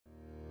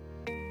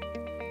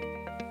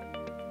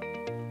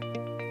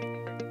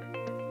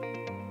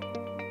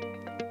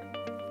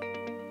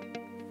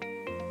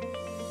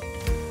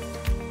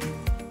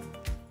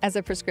As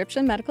a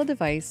prescription medical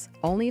device,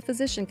 only a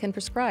physician can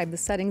prescribe the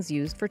settings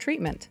used for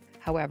treatment.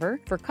 However,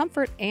 for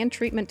comfort and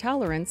treatment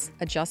tolerance,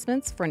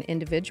 adjustments for an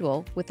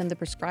individual within the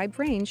prescribed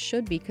range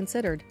should be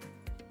considered.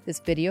 This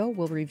video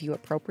will review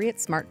appropriate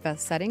SmartVest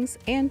settings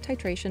and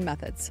titration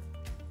methods.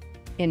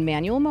 In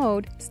manual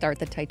mode, start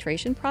the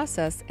titration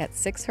process at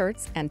 6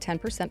 Hz and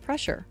 10%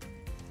 pressure.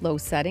 Low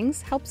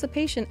settings helps a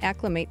patient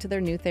acclimate to their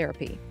new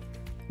therapy.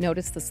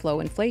 Notice the slow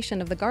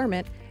inflation of the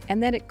garment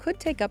and that it could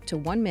take up to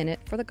 1 minute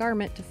for the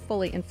garment to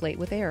fully inflate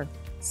with air.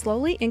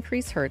 Slowly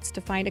increase Hertz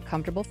to find a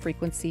comfortable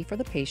frequency for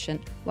the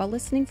patient while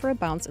listening for a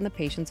bounce in the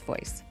patient's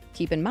voice.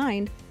 Keep in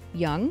mind,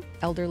 young,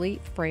 elderly,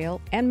 frail,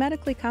 and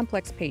medically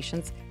complex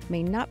patients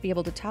may not be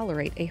able to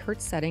tolerate a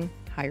Hertz setting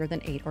higher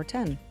than 8 or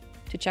 10.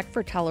 To check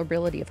for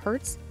tolerability of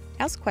Hertz,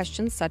 ask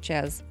questions such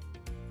as,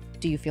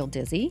 do you feel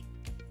dizzy?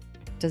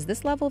 Does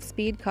this level of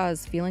speed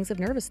cause feelings of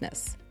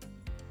nervousness?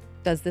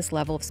 Does this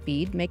level of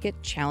speed make it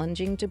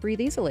challenging to breathe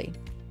easily?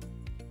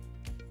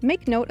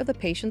 Make note of the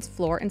patient's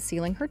floor and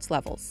ceiling Hertz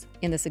levels.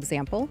 In this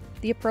example,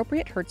 the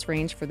appropriate Hertz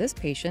range for this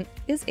patient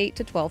is 8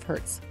 to 12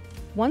 Hertz.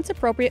 Once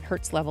appropriate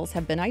Hertz levels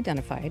have been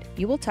identified,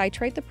 you will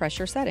titrate the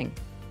pressure setting.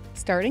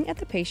 Starting at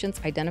the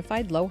patient's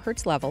identified low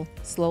Hertz level,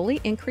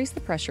 slowly increase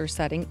the pressure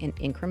setting in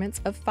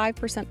increments of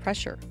 5%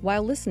 pressure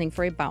while listening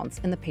for a bounce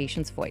in the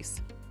patient's voice.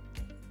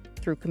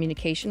 Through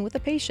communication with the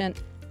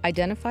patient,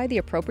 identify the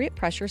appropriate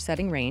pressure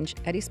setting range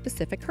at a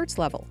specific Hertz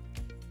level.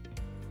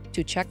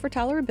 To check for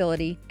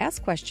tolerability,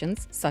 ask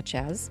questions such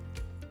as,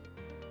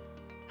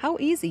 how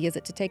easy is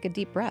it to take a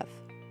deep breath?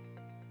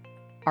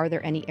 Are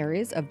there any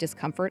areas of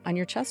discomfort on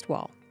your chest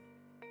wall?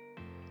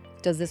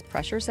 Does this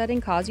pressure setting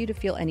cause you to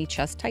feel any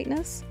chest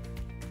tightness?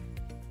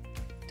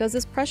 Does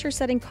this pressure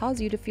setting cause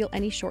you to feel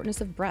any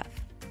shortness of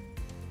breath?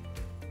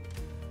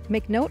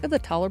 Make note of the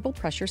tolerable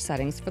pressure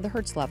settings for the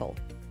Hertz level,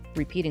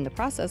 repeating the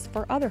process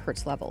for other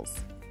Hertz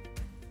levels.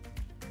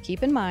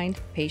 Keep in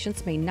mind,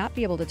 patients may not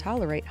be able to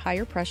tolerate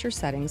higher pressure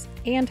settings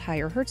and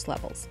higher Hertz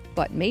levels,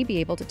 but may be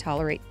able to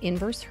tolerate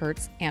inverse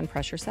Hertz and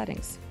pressure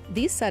settings.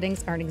 These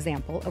settings are an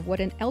example of what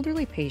an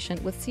elderly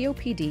patient with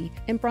COPD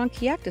and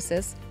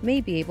bronchiectasis may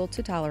be able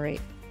to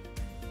tolerate.